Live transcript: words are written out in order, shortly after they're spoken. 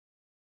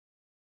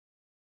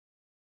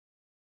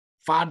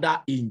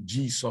Father, in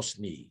Jesus'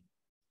 name.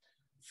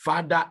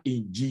 Father,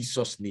 in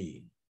Jesus'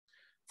 name.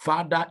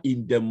 Father,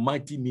 in the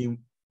mighty name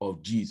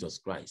of Jesus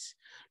Christ,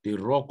 the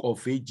rock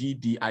of ages,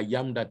 the I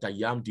am that I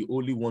am, the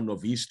only one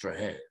of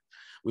Israel.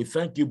 We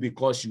thank you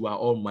because you are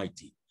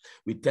almighty.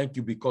 We thank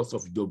you because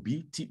of the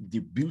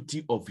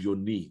beauty of your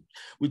name.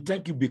 We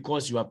thank you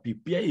because you have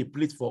prepared a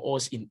place for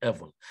us in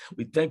heaven.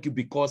 We thank you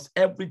because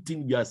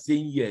everything we are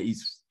saying here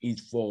is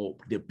for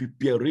the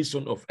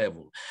preparation of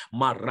heaven.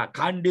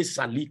 Marakande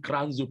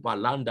salikranzu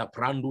palanda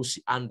prandos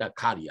anda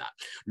karia.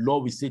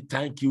 Lord, we say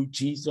thank you,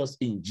 Jesus,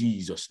 in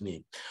Jesus'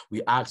 name.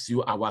 We ask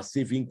you, our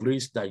saving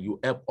grace, that you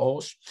help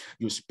us,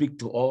 you speak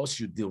to us,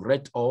 you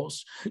direct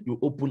us, you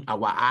open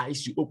our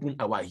eyes, you open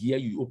our ear,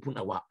 you open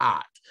our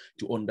heart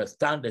to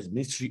understand the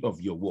mystery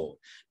of your word.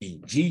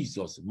 In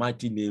Jesus'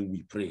 mighty name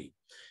we pray.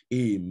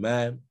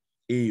 Amen,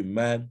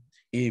 amen,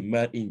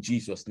 amen, in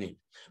Jesus' name.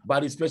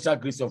 By the special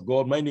grace of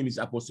God, my name is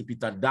Apostle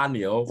Peter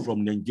Daniel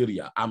from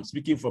Nigeria. I'm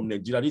speaking from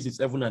Nigeria. This is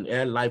Heaven and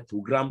Air live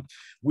program,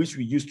 which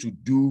we used to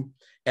do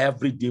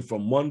every day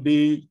from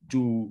Monday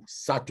to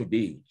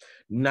Saturday,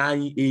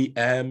 9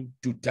 a.m.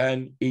 to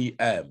 10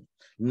 a.m.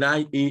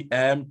 9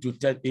 a.m. to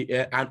 10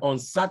 a.m. And on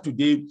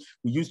Saturday,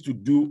 we used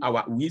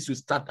to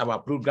start our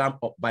program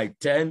up by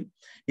 10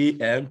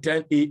 a.m.,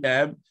 10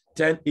 a.m.,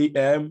 10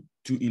 a.m.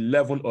 to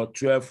 11 or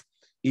 12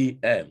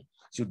 a.m.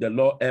 So the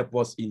Lord help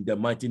us in the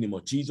mighty name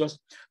of Jesus.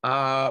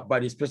 By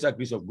the special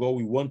grace of God,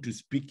 we want to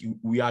speak.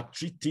 We are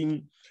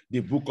treating the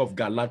book of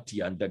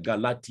Galatians, the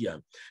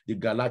Galatians,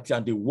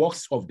 the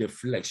works of the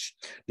flesh,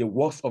 the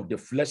works of the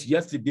flesh.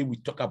 Yesterday, we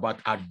talked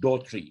about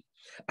adultery.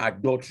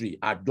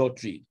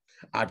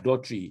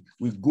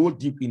 We go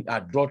deep in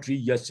adultery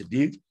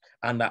yesterday,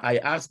 and I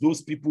asked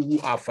those people who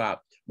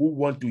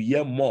want to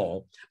hear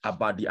more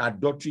about the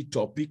adultery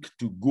topic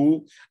to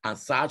go and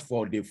search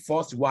for the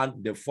first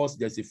one.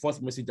 There's a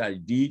first message I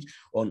did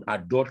on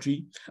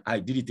adultery. I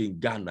did it in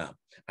Ghana.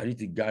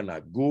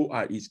 Go,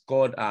 it's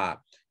called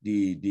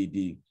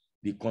the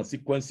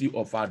consequence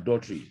of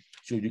adultery.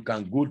 So you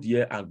can go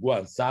there and go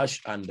and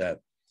search and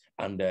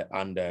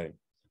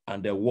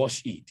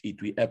watch it.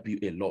 It will help you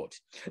a lot.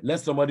 Let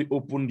somebody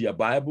open their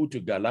Bible to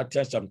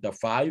Galatians chapter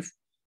 5.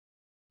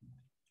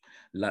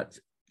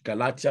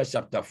 Galatians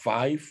chapter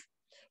 5,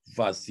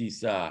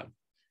 verses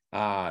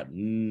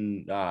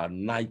 19.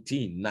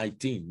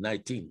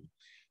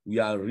 We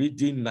are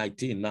reading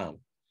 19 now.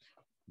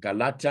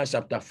 Galatians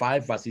chapter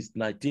 5, verses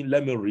 19.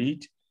 Let me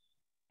read.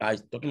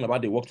 It's talking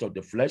about the works of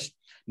the flesh.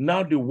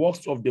 Now the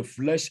works of the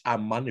flesh are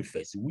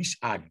manifest, which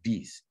are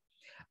these: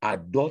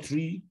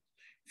 adultery,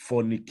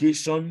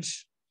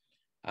 fornications,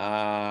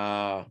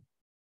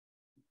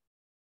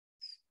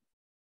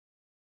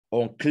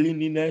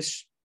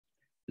 uncleanness,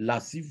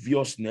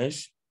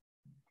 lasciviousness,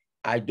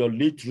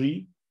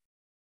 idolatry,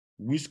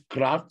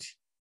 witchcraft,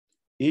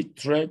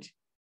 hatred,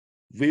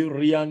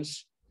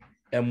 variance,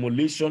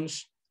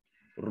 emulations,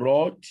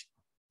 wrath,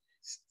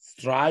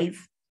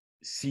 strife,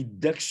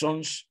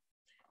 seductions,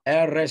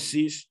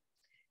 heresies,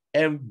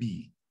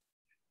 envy,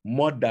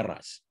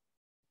 murderers,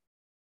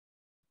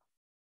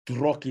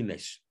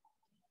 drunkenness,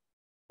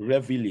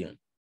 rebellion,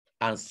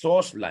 and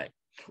such like.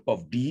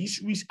 Of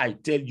these which I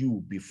tell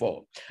you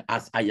before,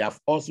 as I have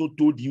also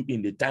told you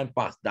in the time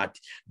past, that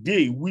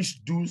they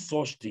which do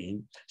such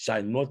things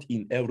shall not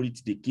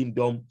inherit the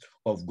kingdom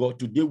of God.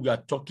 Today we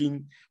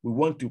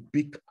want to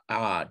pick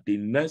the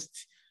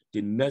next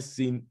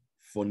thing: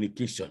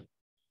 fornication.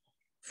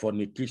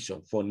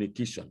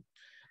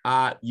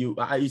 You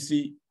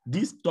see,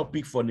 this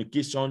topic,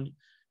 fornication,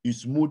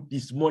 is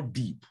more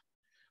deep,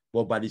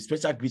 but by the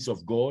special grace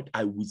of God,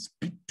 I will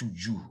speak to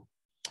you.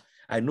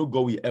 I know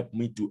God will help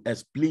me to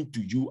explain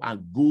to you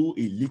and go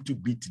a little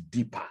bit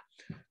deeper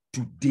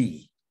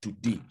today.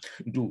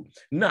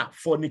 Now,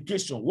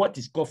 fornication. What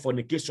is called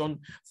fornication?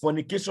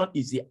 Fornication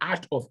is the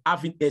act of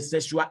having a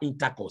sexual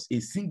intercourse, a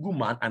single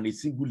man and a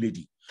single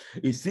lady.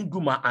 A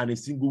single man and a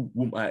single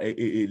woman,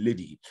 a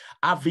lady,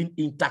 having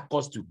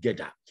intercourse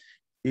together.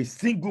 A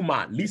single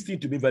man, listen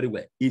to me very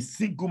well, a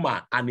single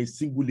man and a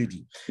single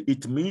lady.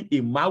 It means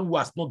a man who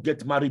has not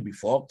get married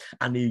before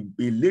and a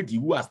lady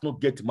who has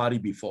not get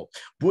married before.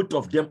 Both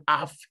of them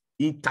have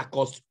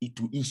intercourse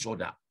to each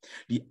other.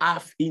 They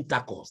have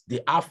intercourse.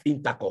 They have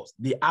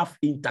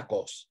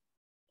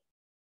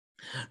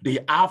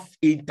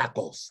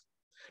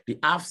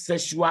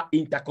sexual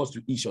intercourse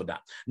to each other.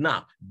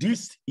 Now,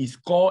 this is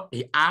called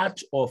an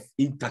act of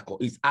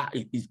intercourse.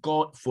 It's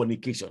called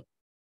fornication.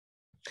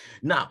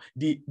 Now,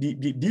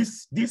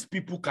 these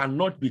people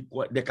cannot be,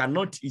 they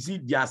cannot, you see,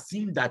 they are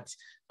seeing that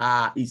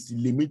is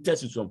limited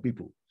to some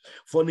people.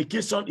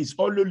 Fornication is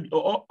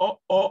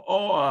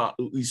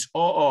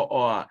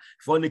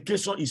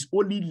fornication is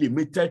only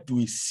limited to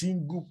a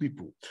single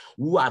people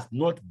who has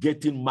not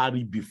getting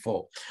married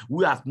before,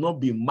 who has not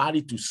been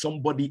married to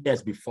somebody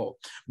else before.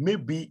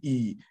 Maybe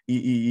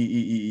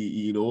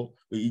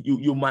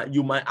You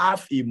might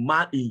have a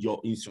man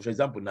for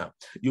example, now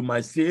you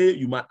might say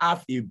you might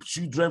have a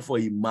children for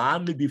a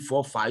man, maybe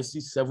 4, 5,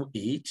 6, 7,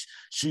 8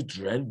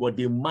 children, but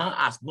the man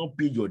has not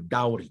paid your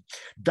dowry.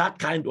 That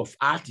kind of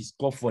act is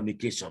called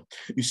fornication.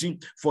 You see,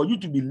 for you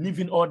to be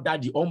living under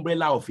the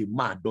umbrella of a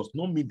man does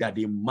not mean that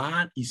the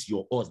man is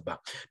your husband,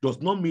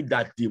 does not mean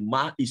that the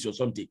man is your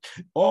something.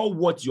 All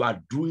what you are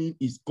doing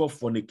is called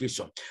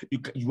fornication.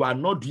 You are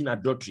not doing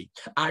adultery.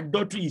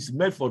 Adultery is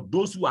meant for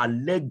those who are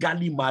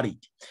legally married.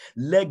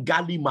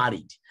 Legally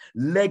married.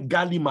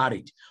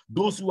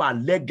 Those who are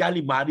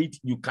legally married,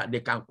 they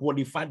can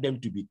qualify them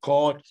to be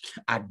called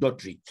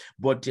adultery.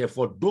 But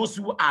for those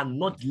who are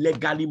not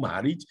legally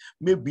married,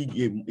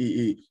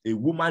 maybe a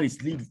woman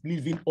is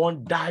living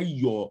under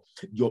your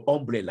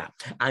umbrella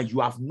and you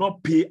have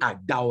not paid a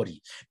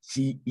dowry,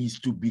 she is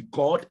to be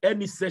called,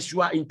 any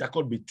sexual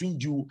intercourse between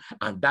you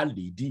and that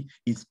lady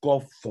is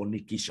called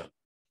fornication.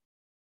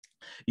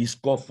 Is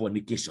called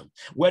fornication.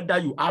 Whether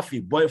you have a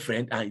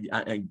boyfriend and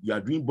you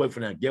are doing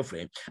boyfriend and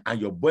girlfriend,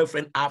 and your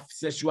boyfriend have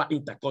sexual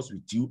intercourse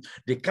with you,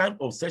 the kind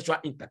of sexual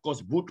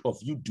intercourse both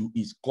of you do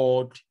is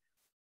called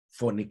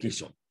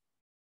fornication.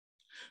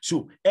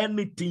 So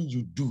anything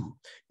you do,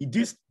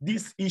 this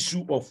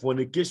issue of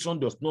fornication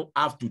does not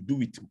have to do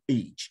with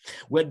age.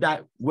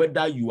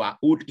 Whether you are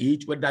old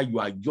age, whether you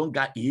are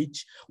younger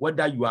age,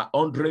 whether you are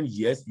 100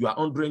 years, you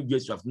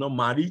have not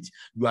married,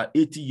 you are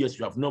 80 years,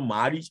 you have not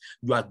married,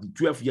 you are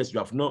 12 years, you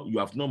have not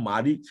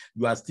married,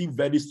 you are still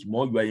very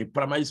small, you are in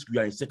primary school,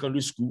 you are in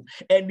secondary school.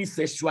 Any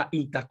sexual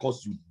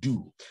intercourse you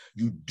do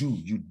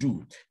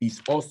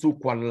is also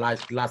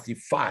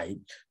classified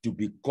to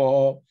be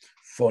called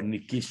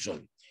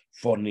fornication.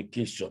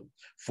 Fornication.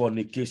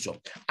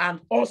 And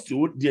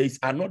also there is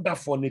another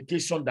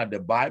fornication that the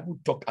Bible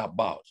talk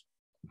about.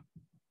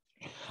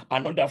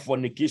 Another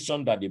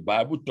fornication that the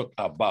Bible talk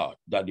about.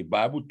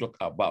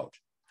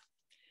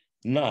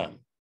 Now,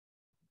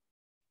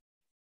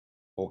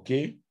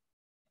 okay,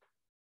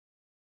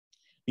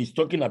 it's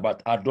talking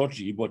about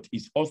adultery, but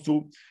it's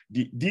also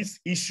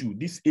this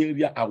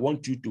area I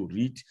want you to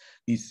read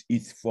is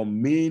for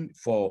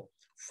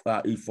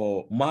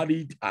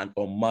married and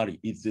unmarried.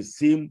 It's the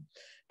same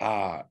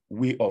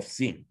way of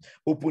sin.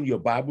 Open your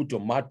Bible to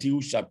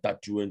Matthew chapter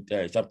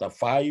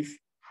 5.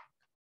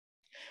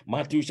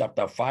 Matthew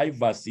chapter 5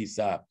 verses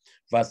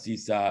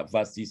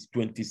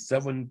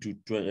 27 to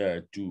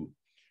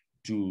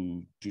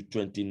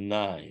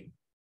 29.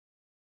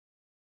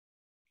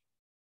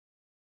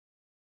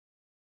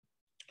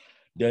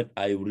 Then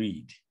I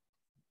read.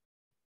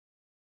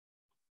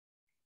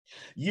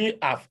 Ye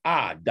have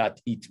heard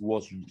that it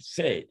was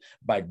said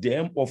by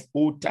them of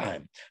old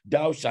time,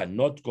 thou shalt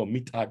not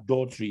commit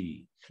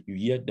adultery. You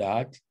hear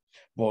that?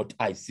 But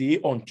I say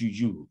unto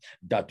you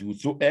that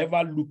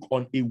whosoever look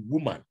on a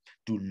woman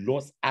to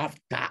lust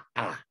after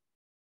her,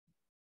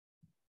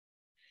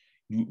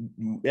 you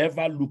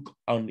ever look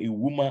on a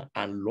woman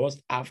and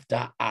lust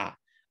after her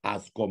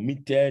has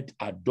committed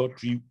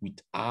adultery with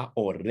her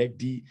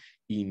already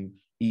in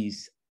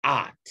his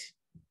heart.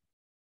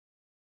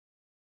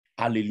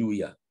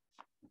 Hallelujah.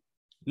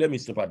 Let me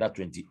stop at that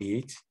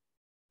 28.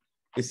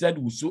 It said,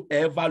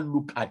 whosoever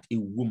look at a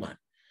woman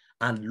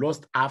and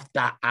lust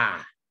after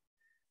her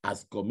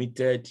has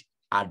committed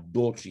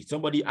adultery.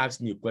 Somebody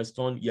asked me a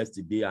question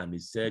yesterday and he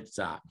said,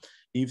 sir,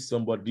 if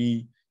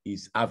somebody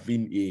is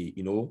having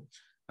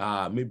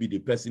maybe the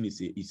person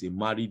is a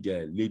married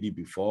lady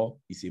before,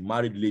 is a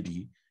married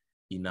lady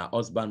in her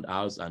husband's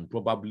house, and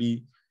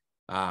probably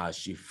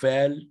she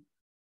fell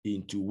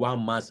into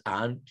one man's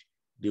hand.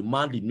 The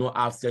man did not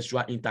have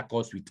sexual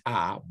intercourse with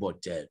her,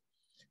 but the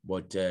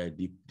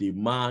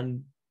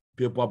man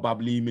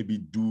probably maybe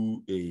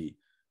do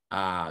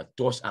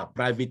touch her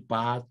private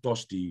part,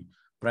 touch the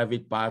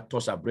private part,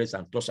 touch her breast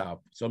and touch her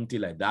something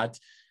like that,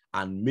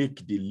 and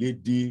make the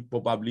lady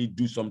probably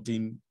do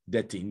something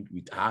dirty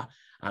with her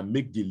and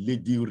make the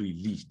lady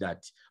release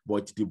that.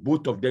 But the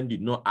both of them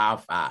did not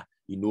have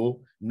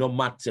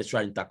normal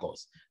sexual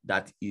intercourse.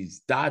 That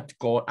is that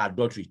called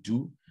adultery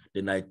too.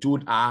 Then I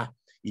told her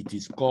it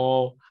is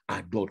called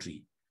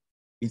adultery.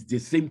 It's the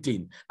same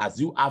thing as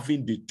you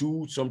having the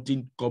two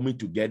something coming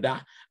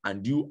together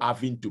and you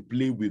having to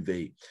play with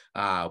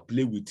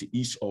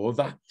each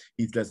other.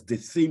 It's just the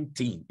same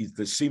thing. It's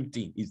the same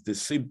thing. It's the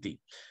same thing.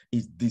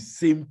 It's the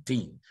same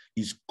thing.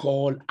 It's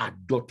called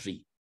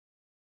adultery.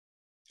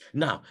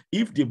 Now,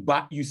 if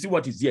you see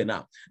what is here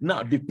now.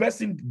 Now, the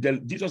person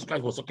that Jesus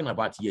Christ was talking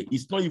about here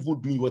is not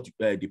even doing what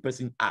the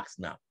person asks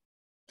now.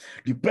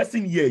 The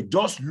person here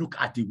just look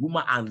at the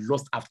woman and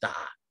lust after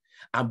her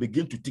and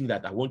begin to think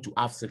that I want to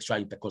have sexual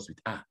intercourse with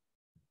her.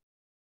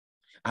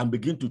 And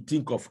begin to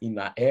think of in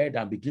her head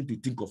and begin to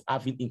think of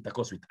having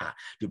intercourse with her.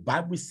 The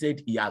Bible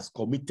said he has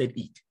committed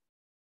it.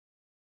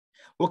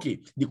 Okay,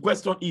 the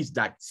question is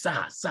that,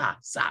 sir, I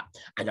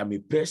am a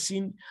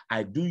person, I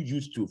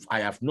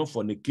have not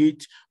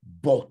fornicate,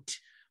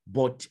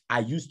 but I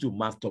used to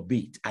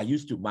masturbate.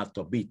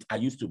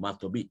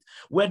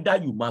 Whether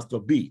you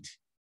masturbate,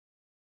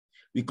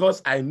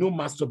 because I know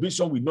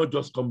masturbation will not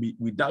just come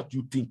without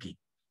you thinking.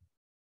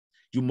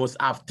 You must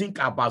have think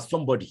about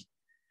somebody.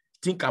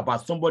 Think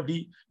about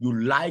somebody you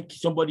like,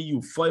 somebody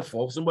you fall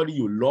for, somebody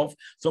you love,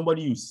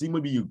 somebody you see.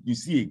 Maybe you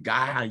see a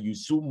guy and you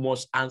so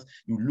much, and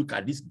you look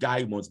at this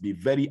guy, must be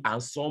very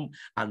handsome,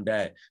 and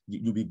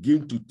you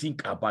begin to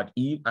think about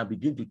him and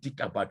begin to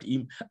think about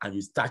him, and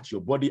you start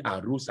your body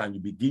arouse and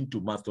you begin to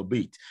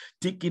masturbate,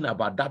 thinking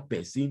about that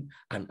person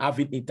and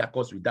having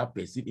intercourse with that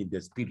person in the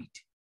spirit.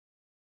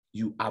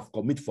 You have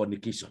committed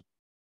fornication.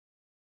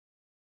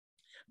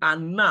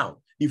 And now,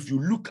 if you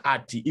look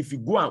at it, if you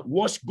go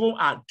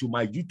out to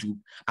my YouTube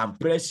and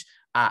press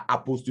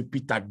Apostle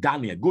Peter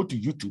Daniel, go to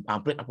YouTube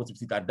and press Apostle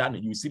Peter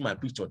Daniel, you see my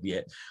picture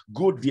there.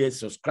 Go there,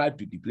 subscribe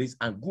to the place,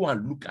 and go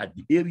and look at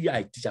the area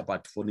I teach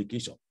about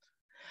fornication.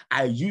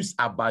 I use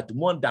about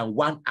more than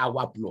 1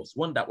 hour plus,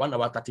 1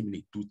 hour 30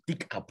 minutes to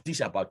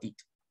teach about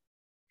it.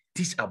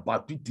 Teach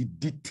about it, the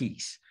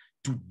details,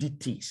 to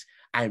details.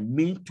 I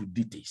mean to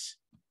details.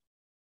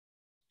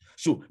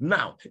 So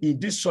now, in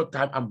this short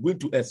time, I'm going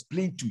to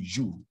explain to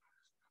you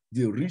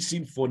the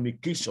reason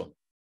fornication,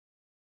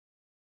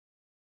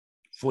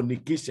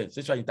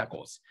 sexual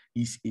intercourse,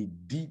 is a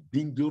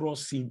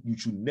dangerous sin you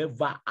should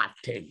never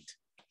attempt.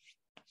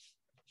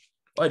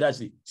 What did I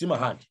say? See my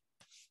hand.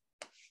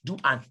 Do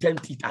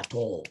attempt it at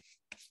all.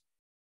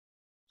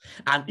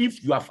 And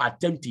if you have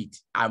attempted,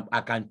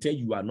 I can tell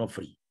you are not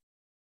free.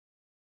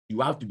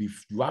 You have to be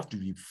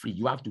free.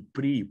 You have to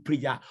pray a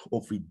prayer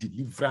of a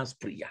deliverance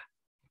prayer.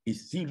 A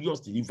serious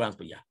deliverance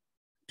prayer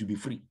to be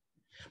free.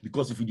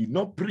 Because if you did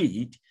not pray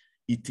it,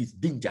 it is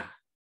danger.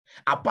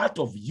 A part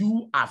of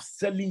you are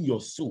selling your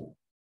soul.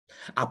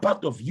 A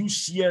part of you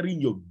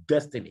sharing your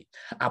destiny.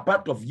 A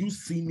part of you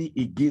sinning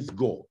against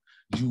God.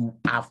 You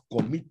have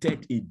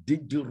committed a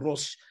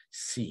dangerous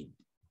sin,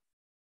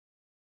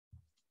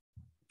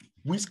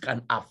 which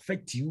can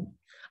affect you,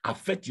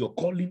 affect your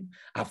calling,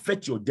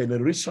 affect your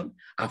generation,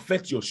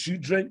 affect your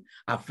children,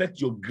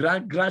 affect your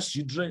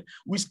grandchildren,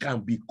 which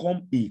can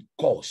become a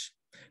cause.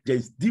 There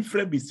is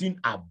difference between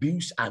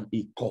abuse and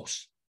a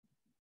cause.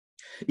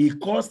 A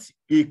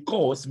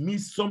cause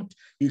means something.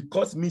 A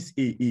cause means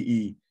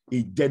a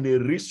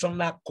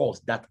generational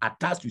cause that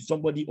attached to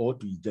somebody or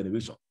to his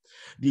generation.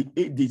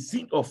 The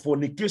sin of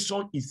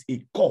fornication is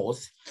a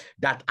cause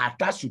that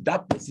attached to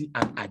that person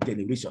and a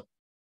generation.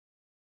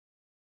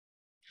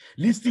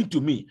 Listen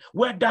to me.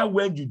 Whether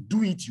when you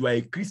do it, you are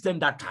a Christian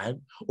that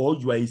time or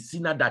you are a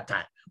sinner that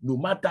time, no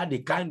matter the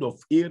kind of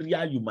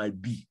area you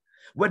might be,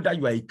 whether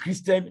you are a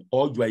Christian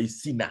or you are a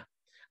sinner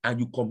and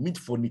you commit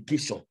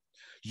fornication,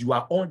 you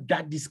are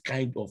under this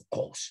kind of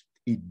cause,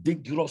 a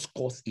dangerous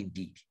cause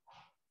indeed.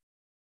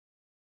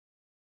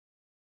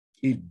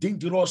 A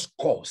dangerous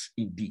cause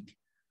indeed.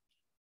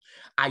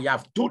 I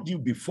have told you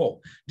before,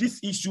 this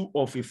issue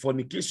of a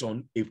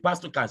fornication, a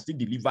pastor can still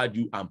deliver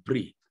you and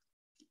pray.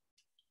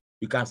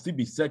 You can still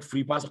be set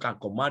free. Pastor can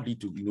command you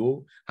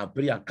to, and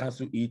pray and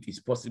cancel it. It's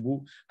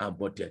possible,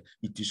 but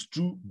it is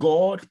true.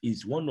 God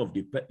is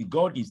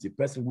the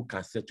person who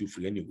can set you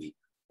free anyway.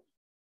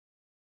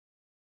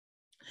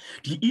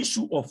 The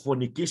issue of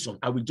fornication,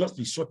 I will just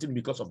be shortening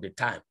because of the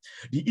time.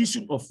 The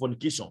issue of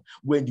fornication,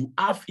 when you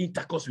have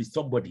intercourse with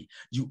somebody,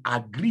 you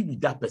agree with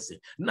that person.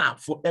 Now,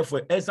 for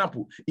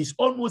example, it's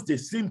almost the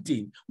same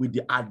thing with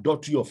the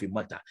adultery of a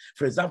matter.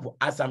 For example,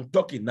 as I'm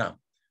talking now,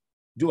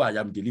 though I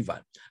am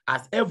delivered,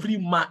 as every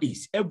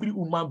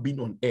woman being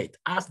on earth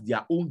has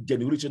their own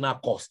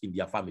generational cause in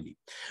their family.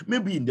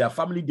 Maybe in their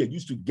family, they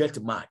used to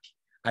get married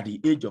at the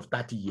age of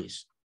 30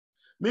 years.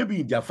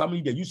 Maybe in their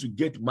family, they used to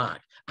get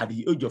married at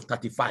the age of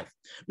 35.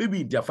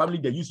 Maybe in their family,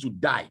 they used to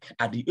die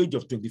at the age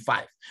of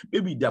 25.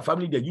 Maybe in their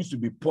family, they used to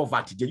be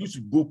poverty. They used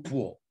to go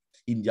poor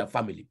in their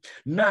family.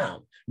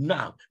 Now,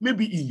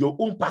 maybe in your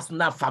own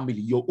personal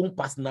family, you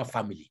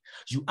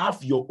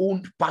have your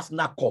own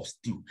personal cause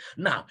too.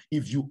 Now,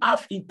 if you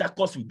have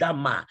intercourse with that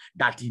man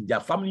that in their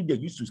family they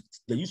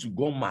used to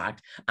go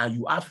mad, and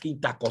you have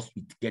intercourse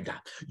with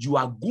together, you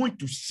are going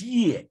to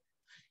share.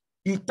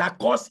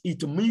 Intercourse,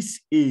 it means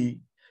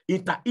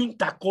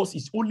intercourse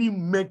is only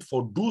meant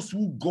for those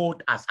who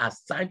God has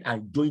assigned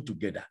and joined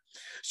together.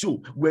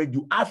 So when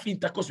you have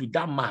intercourse with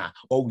that man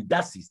or with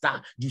that sister,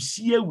 you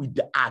share with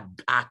our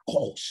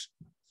cause.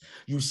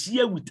 You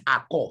share with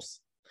our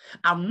cause.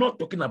 I'm not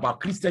talking about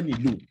Christian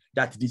alone,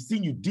 that the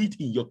thing you did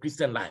in your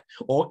Christian life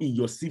or in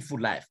your sinful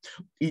life.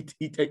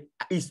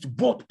 It's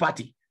both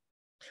party.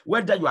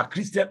 Whether you are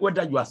Christian,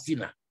 whether you are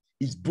sinner,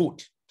 it's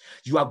both.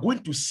 You are going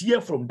to share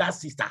from that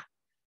sister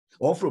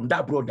or from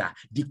that brother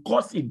the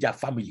cause in their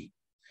family.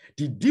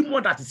 The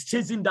demon that is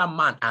chasing that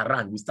man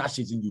around will start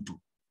chasing you too.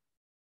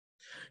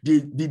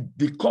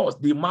 The cause,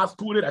 the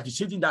masculine that is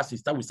chasing that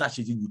sister will start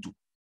chasing you too.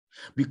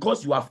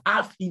 Because you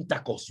have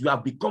intercourse, you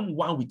have become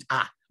one with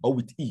her or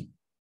with him.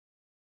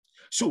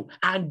 So,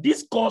 and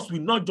this cause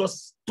will not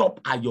just stop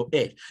at your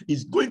head.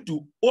 It's going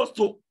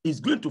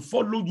to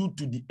follow you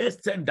to the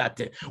extent that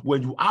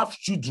when you have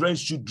children,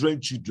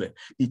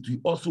 it will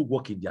also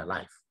work in their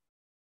life.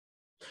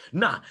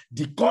 Now,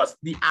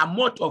 the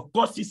amount of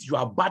causes you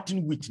are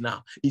battling with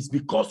now is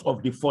because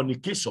of the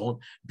fornication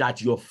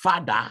that your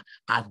father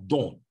has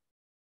done.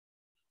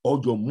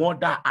 or your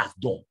mother has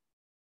done.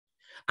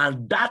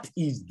 And that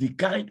is the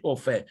kind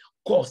of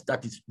cause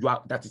that is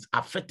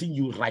affecting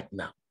you right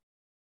now.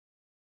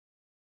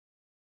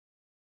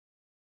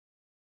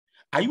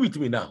 Are you with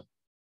me now?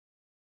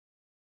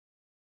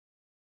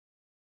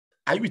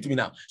 Are you with me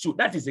now? So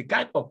that is the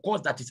kind of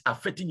cause that is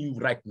affecting you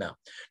right now.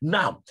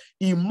 Now,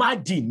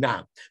 imagine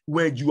now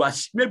when you are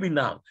maybe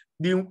now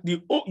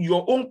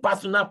your own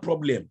personal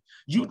problem,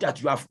 you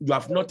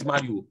have not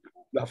married,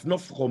 you have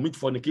not committed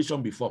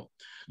fornication before.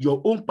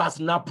 Your own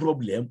personal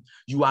problem,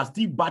 you are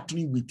still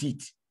battling with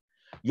it.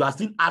 You are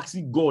still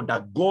asking God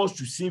that God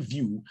should save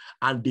you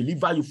and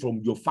deliver you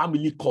from your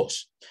family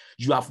curse.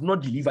 You have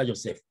not delivered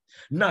yourself.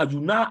 Now you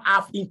now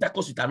have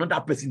intercourse with another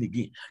person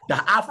again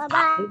that have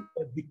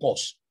every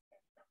curse.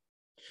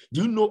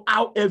 Do you know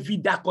how heavy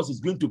that curse is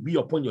going to be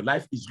upon your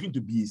life? It's going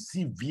to be a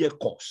severe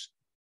curse.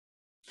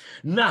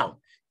 Now,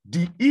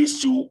 the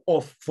issue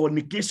of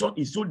fornication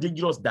is so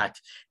dangerous that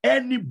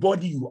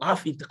anybody you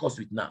have intercourse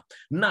with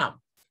now,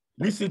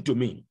 listen to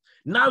me.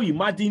 Now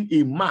imagine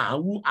a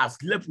man who has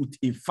slept with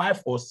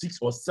 5 or 6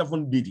 or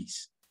 7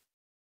 ladies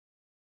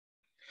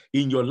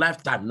in your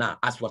lifetime now,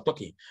 as we're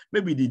talking.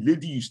 Maybe the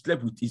lady you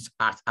slept with is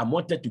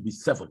amounted to be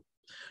 7.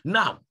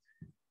 Now,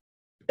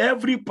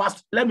 every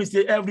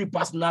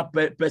personal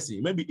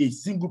person, maybe a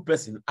single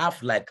person,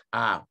 have like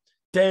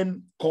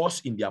 10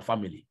 cause in their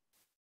family.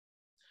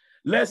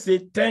 Let's say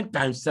 10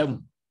 times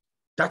 7,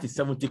 that is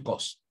 70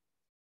 cause,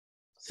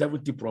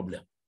 70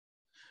 problem.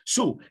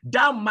 So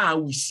that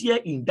man will share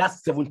in that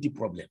 70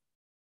 problem,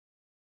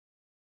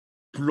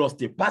 plus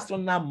the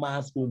personal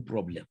man's own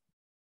problem.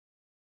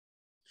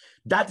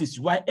 That is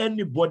why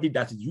anybody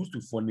that is used to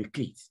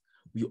fornicate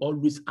will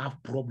always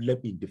have problem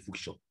in the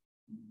future.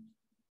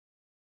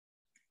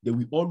 They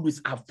will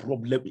always have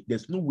problem.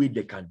 There's no way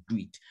they can do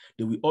it.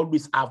 They will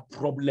always have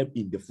problem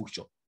in the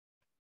future.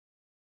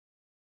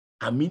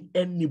 I mean,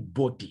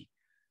 anybody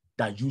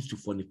that used to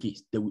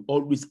fornicate, they will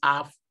always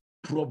have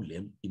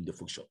problem in the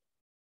future.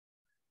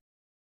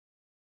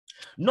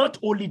 Not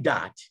only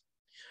that,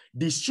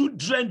 the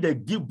children they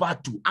give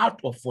birth to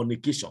out of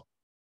fornication,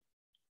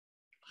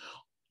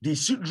 the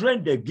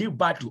children they give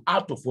birth to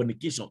out of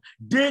fornication,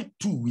 they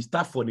too will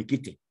start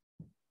fornicating.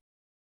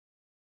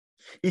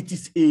 It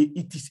is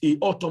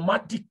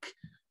automatic.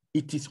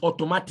 It is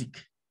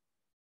automatic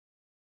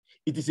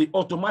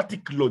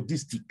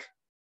logistic.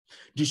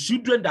 The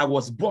children that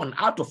was born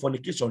out of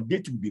fornication, they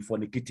too will be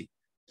fornicating.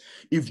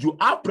 If you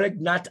are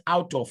pregnant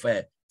out of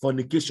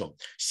fornication,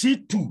 she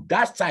too,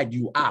 that side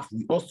you have,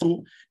 we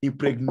also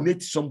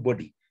impregnate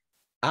somebody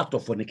out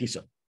of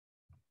fornication.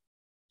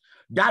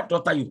 That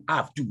daughter you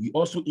have too, we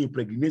also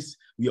impregnate,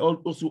 we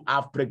also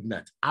have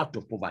pregnant out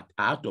of poverty,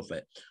 out of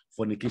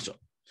fornication,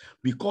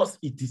 because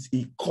it is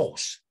a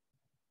cause.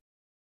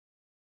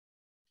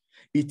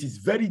 It is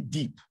very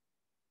deep.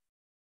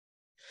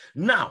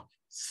 Now,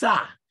 sir,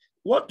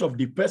 what of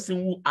the person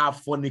who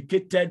have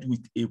fornicated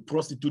with a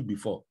prostitute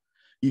before?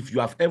 If you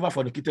have ever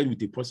fornicated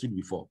with a prostitute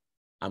before,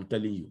 I'm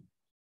telling you,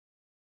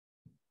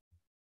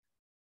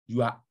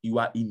 you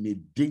are in a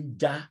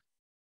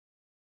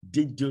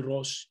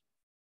dangerous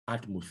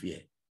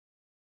atmosphere,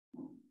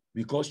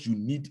 because you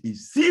need a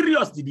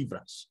serious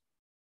deliverance.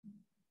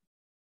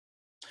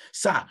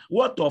 Sir,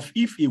 what of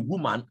if a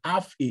woman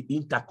have an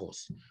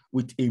intercourse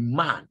with a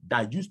man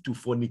that used to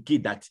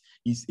fornicate, that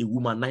is a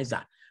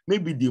womanizer?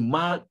 Maybe the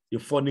man, the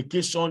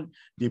fornication,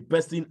 the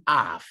person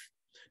have,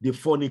 the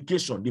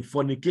fornication, the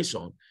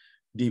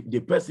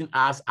person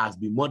has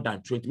been more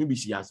than 20. Maybe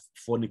she has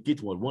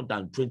fornicated with more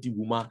than 20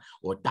 women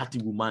or 30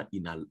 women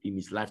in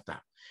his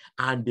lifetime.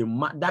 And the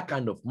man, that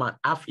kind of man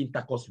have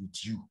intercourse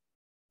with you.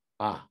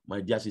 My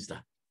dear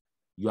sister,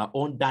 you are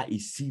under a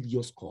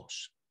serious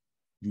cause.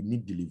 You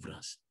need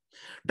deliverance.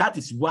 That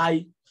is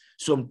why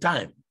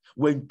sometimes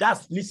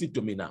listen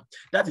to me now.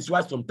 That is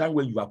why sometimes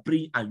when you are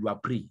praying and you are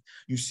praying,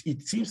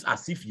 it seems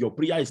as if your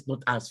prayer is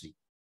not answering.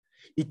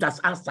 It has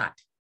answered.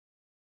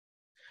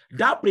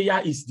 That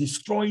prayer is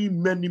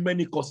destroying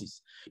many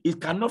causes.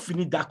 It cannot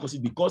finish that causes,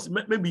 because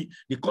maybe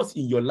the cause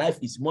in your life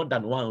is more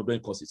than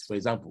 100 causes, for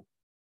example.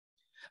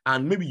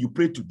 And maybe you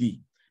pray today,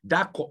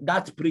 that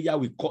prayer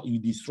will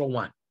destroy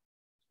one.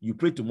 You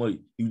pray tomorrow,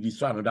 you will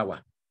destroy another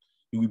one.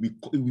 It will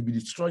be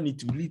destroying it,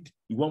 to lead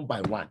one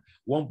by one,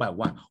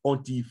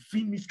 until you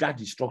finish that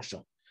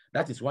destruction.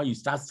 That is why you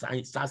start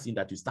seeing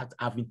that you start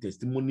having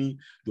testimony,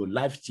 your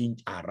life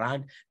change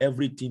around,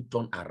 everything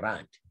turn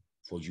around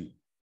for you.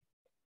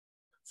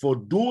 For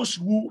those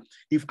who,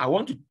 if I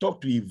want to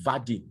talk to a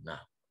virgin now,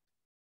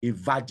 a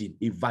virgin.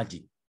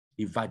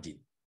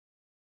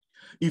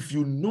 If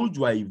you know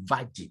you are a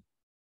virgin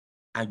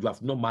and you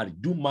have not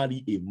married, do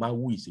marry a man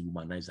who is a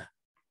womanizer,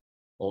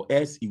 or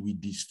else he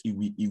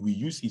will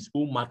use his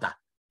own matter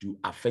to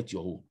affect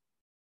your home.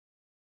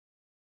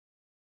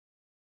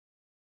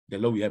 The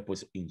Lord will help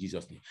us in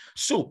Jesus' name.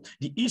 So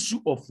the issue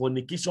of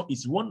fornication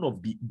is one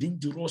of the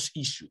dangerous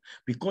issues,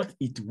 because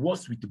it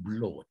was with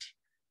blood.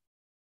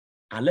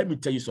 And let me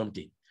tell you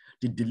something.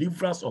 The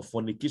deliverance of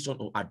fornication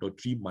or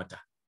adultery matter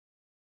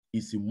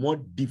is more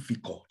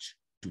difficult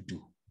to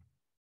do.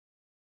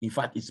 In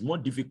fact, it's more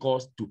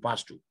difficult to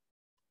pass through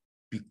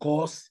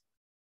because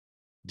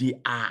they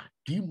are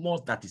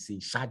demons that is in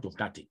charge of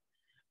that thing,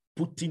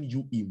 putting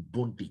you in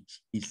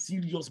bondage, a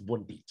serious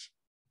bondage.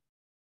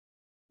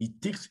 It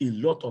takes a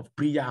lot of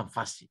prayer and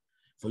fasting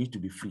for you to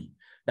be free.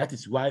 That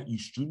is why you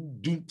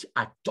shouldn't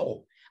at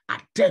all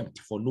attempt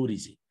for no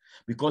reason.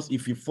 Because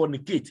if you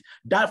fornicate,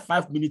 that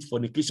 5-minute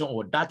fornication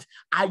or that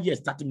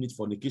highest 30-minute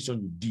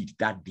fornication you did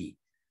that day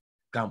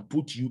can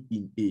put you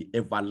in a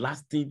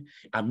everlasting,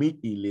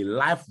 in a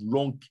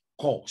lifelong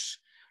course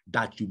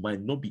that you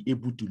might not be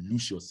able to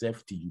lose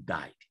yourself till you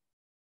died.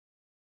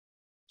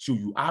 So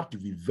you have to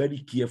be very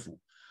careful.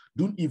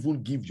 Don't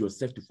even give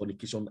yourself to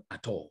fornication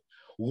at all.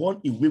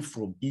 Run away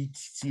from it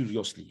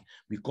seriously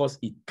because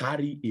it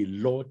carries a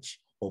lot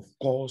of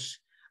cause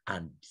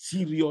and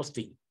serious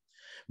thing.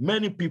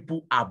 Many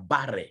people are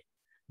barren.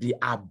 They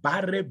are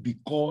barren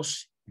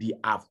because they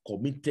have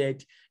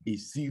committed a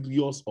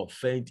serious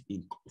offense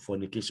in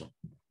fornication.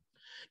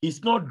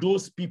 It's not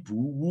those people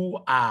who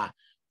are,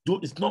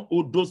 it's not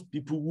all those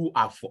people who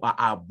are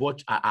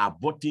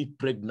aborting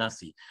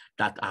pregnancy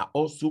that are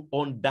also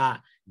under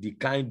the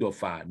kind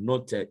of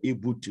not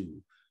able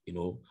to,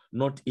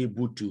 not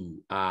able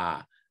to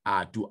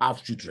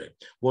have children.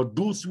 But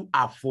those who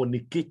are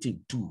fornicating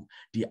too,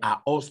 they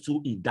are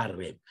also in that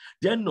realm.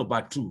 Then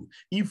number 2,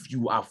 if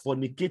you are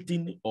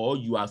fornicating or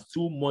you are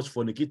so much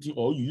fornicating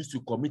or you used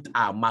to commit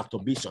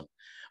masturbation,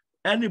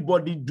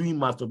 anybody doing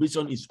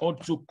masturbation is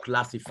also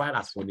classified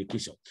as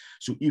fornication.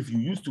 So if you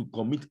used to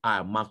commit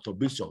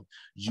masturbation,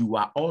 you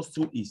are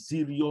also a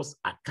serious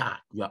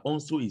attack. You are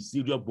also a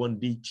serious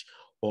bondage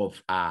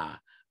of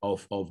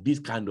these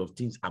kind of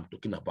things I'm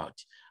talking about.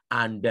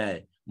 And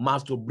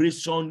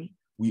masturbation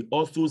will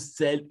also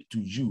sell to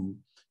you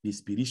the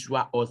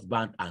spiritual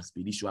husband and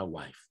spiritual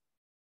wife.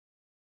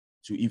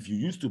 So if you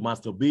used to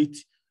masturbate,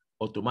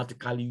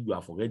 automatically you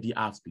have already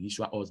have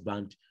spiritual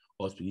husband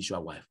or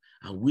spiritual wife,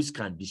 and which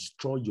can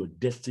destroy your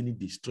destiny,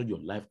 destroy your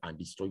life, and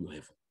destroy your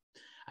heaven.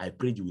 I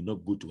pray you will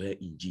not go to hell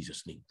in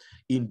Jesus' name.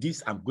 In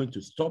this, I'm going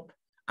to stop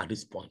at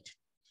this point.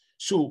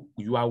 So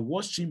you are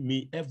watching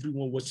me,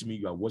 everyone watching me,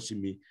 you are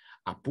watching me,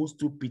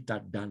 Apostle Peter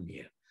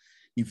Daniel.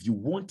 If you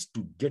want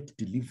to get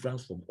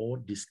deliverance from all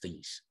these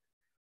things,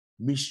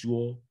 make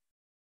sure,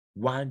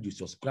 1, you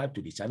subscribe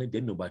to the channel.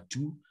 Then number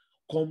 2,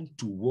 come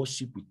to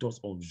worship with us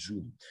on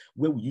Zoom,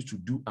 where we used to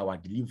do our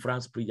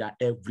deliverance prayer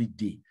every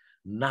day,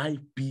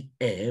 9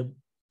 p.m.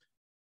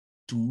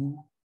 to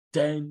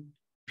 10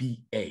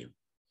 p.m.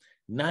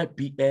 9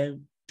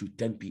 p.m. to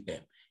 10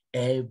 p.m.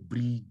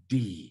 every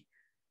day.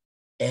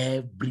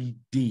 Every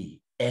day.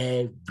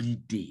 Every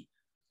day.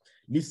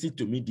 Listen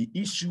to me. The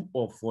issue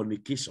of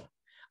fornication,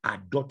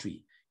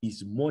 adultery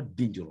is more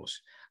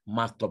dangerous.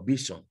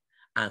 Masturbation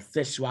and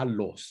sexual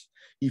loss.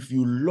 If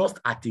you lust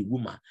at a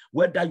woman,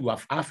 whether you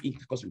have half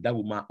intercourse with that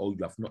woman or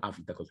you have not half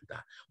intercourse with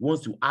her,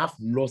 once you have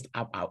lust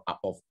of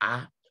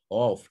her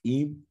or of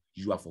him,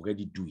 you have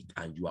already do it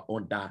and you are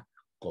under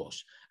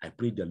curse. I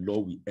pray the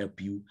Lord will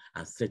help you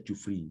and set you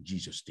free in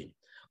Jesus' name.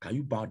 Can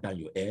you bow down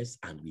your heads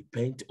and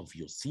repent of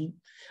your sin?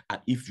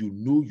 And if you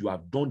know you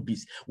have done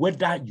this,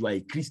 whether you are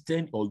a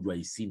Christian or you are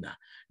a sinner,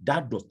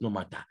 that does not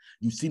matter.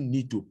 You still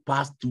need to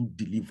pass through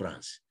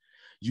deliverance.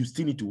 You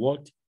still need to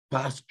what?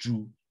 Pass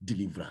through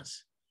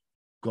deliverance.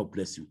 God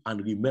bless you.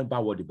 And remember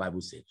what the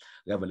Bible said.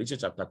 Revelation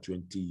chapter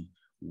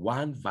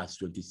 21, verse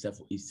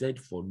 27. It said,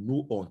 for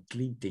no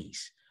unclean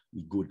things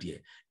we go there.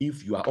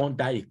 If you are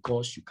under a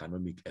curse, you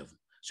cannot make heaven.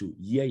 So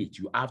hear it.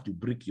 You have to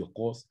break your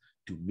curse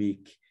to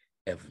make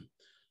heaven.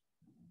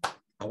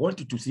 I want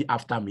you to say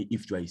after me,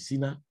 if you are a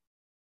sinner,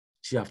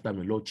 say after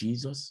me, Lord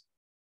Jesus,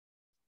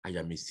 I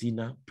am a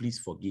sinner. Please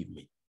forgive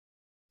me.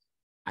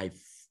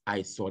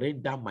 I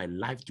surrender my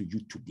life to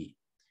you today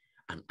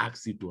and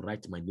ask you to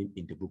write my name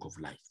in the book of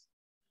life.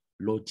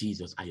 Lord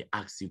Jesus, I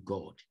ask you,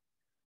 God,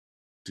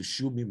 to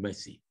show me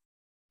mercy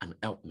and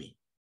help me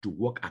to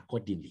walk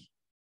accordingly.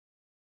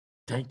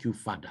 Thank you,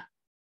 Father,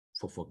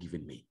 for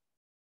forgiving me.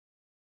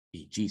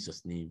 In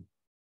Jesus' name,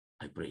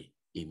 I pray.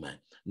 Amen.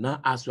 Now,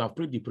 as you have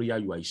prayed the prayer,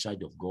 you are a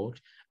child of God.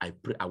 I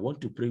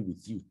want to pray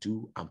with you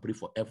too and pray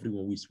for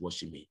everyone who is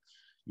watching me.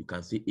 You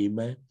can say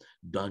amen.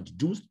 Don't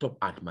stop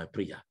at my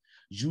prayer.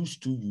 You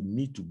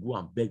need to go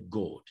and beg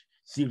God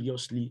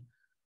seriously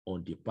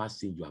on the past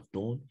thing you have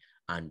done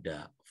and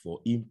for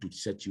him to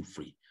set you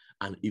free.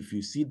 And if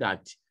you see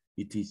that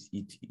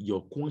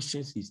your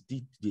conscience is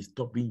still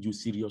disturbing you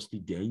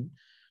seriously, then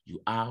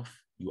you have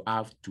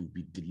to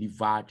be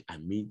delivered.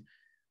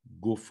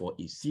 Go for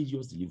a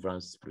serious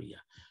deliverance prayer.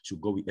 So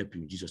God will help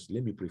you in Jesus.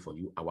 Let me pray for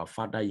you. Our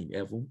Father in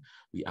heaven,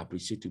 we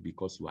appreciate you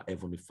because you are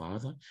Heavenly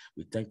Father.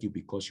 We thank you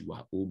because you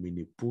are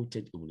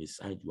omnipotent,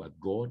 omniscient. You are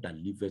God that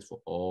liveth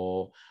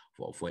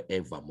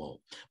forevermore.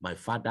 My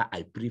Father,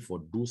 I pray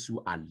for those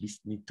who are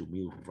listening to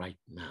me right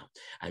now.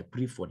 I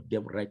pray for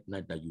them right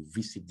now that you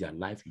visit their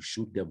life, you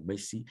show them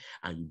mercy,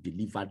 and you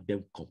deliver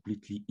them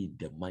completely in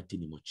the mighty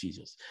name of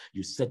Jesus.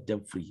 You set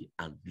them free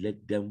and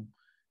let them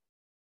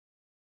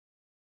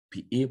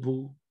be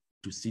able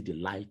to see the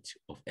light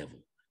of heaven.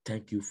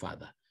 Thank you,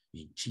 Father.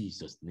 In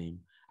Jesus'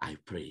 name, I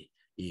pray.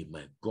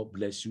 Amen. God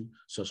bless you.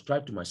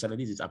 Subscribe to my channel.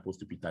 This is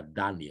Apostle Peter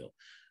Daniel.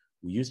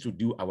 We used to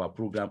do our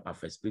program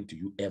I've explained to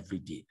you every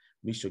day.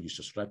 Make sure you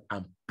subscribe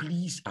and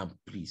please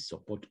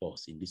support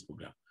us in this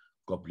program.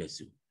 God bless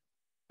you.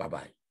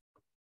 Bye-bye.